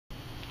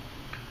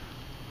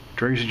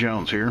Tracy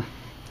Jones here.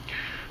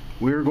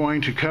 We're going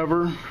to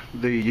cover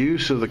the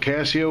use of the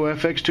Casio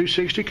FX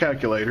 260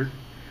 calculator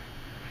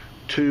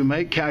to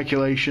make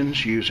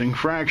calculations using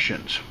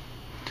fractions.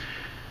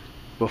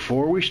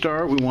 Before we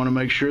start, we want to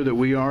make sure that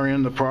we are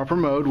in the proper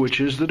mode, which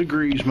is the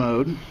degrees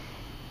mode.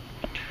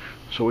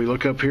 So we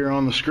look up here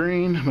on the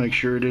screen, make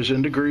sure it is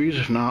in degrees.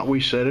 If not, we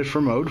set it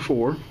for mode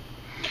 4.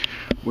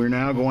 We're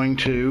now going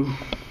to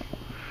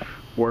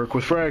work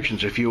with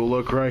fractions. If you'll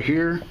look right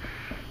here,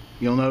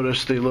 you'll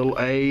notice the little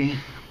A,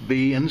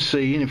 B, and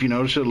C, and if you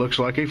notice, it looks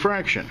like a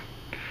fraction.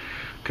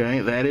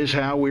 Okay, that is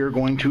how we are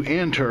going to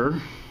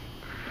enter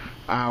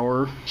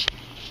our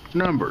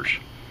numbers.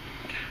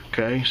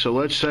 Okay, so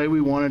let's say we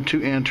wanted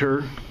to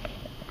enter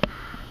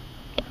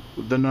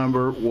the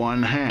number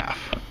 1/2.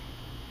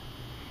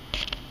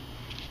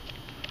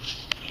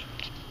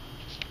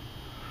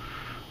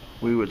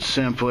 We would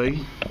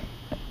simply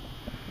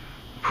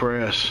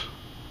press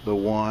the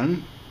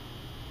 1,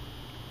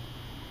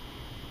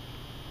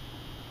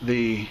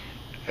 the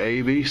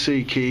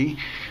ABC key.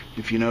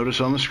 If you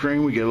notice on the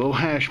screen, we get a little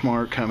hash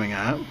mark coming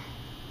up.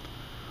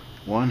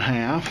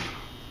 1/2.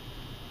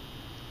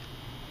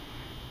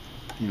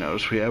 You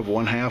notice we have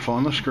 1/2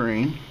 on the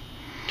screen.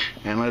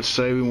 And let's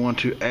say we want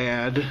to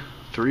add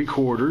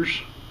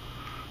 3/4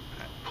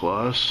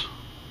 plus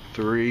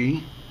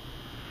 3,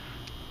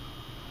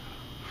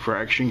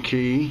 fraction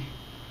key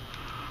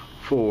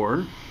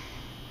 4,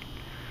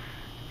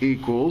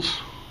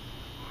 equals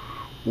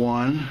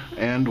 1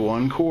 and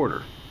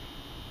 1/4.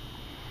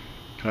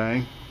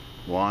 Okay,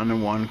 1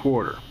 and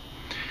 1/4.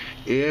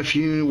 If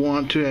you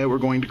want to, we're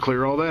going to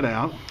clear all that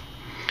out.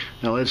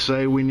 Now let's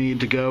say we need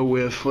to go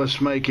with,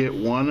 let's make it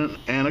 1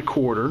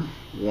 1/4.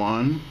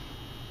 1,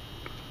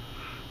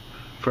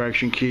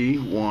 fraction key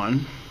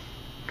 1,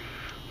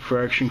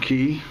 fraction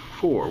key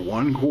 4.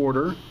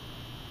 1/4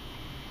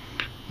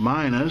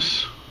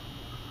 minus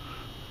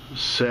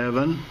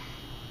 7,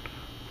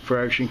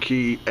 fraction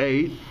key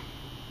 8,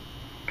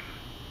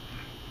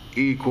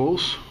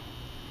 equals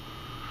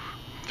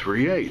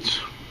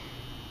 3/8.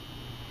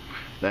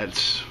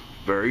 That's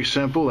very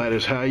simple. That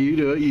is how you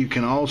do it. You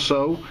can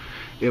also,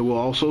 it will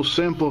also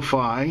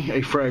simplify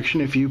a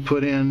fraction if you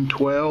put in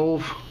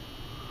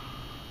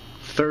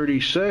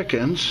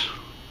 12/32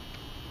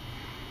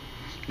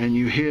 and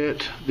you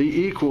hit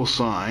the equal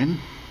sign.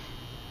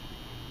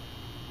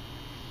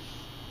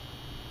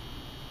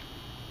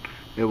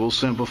 It will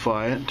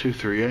simplify it to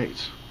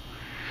 3/8.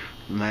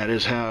 And that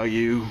is how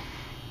you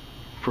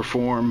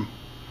perform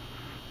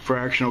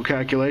fractional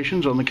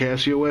calculations on the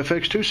Casio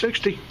FX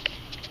 260.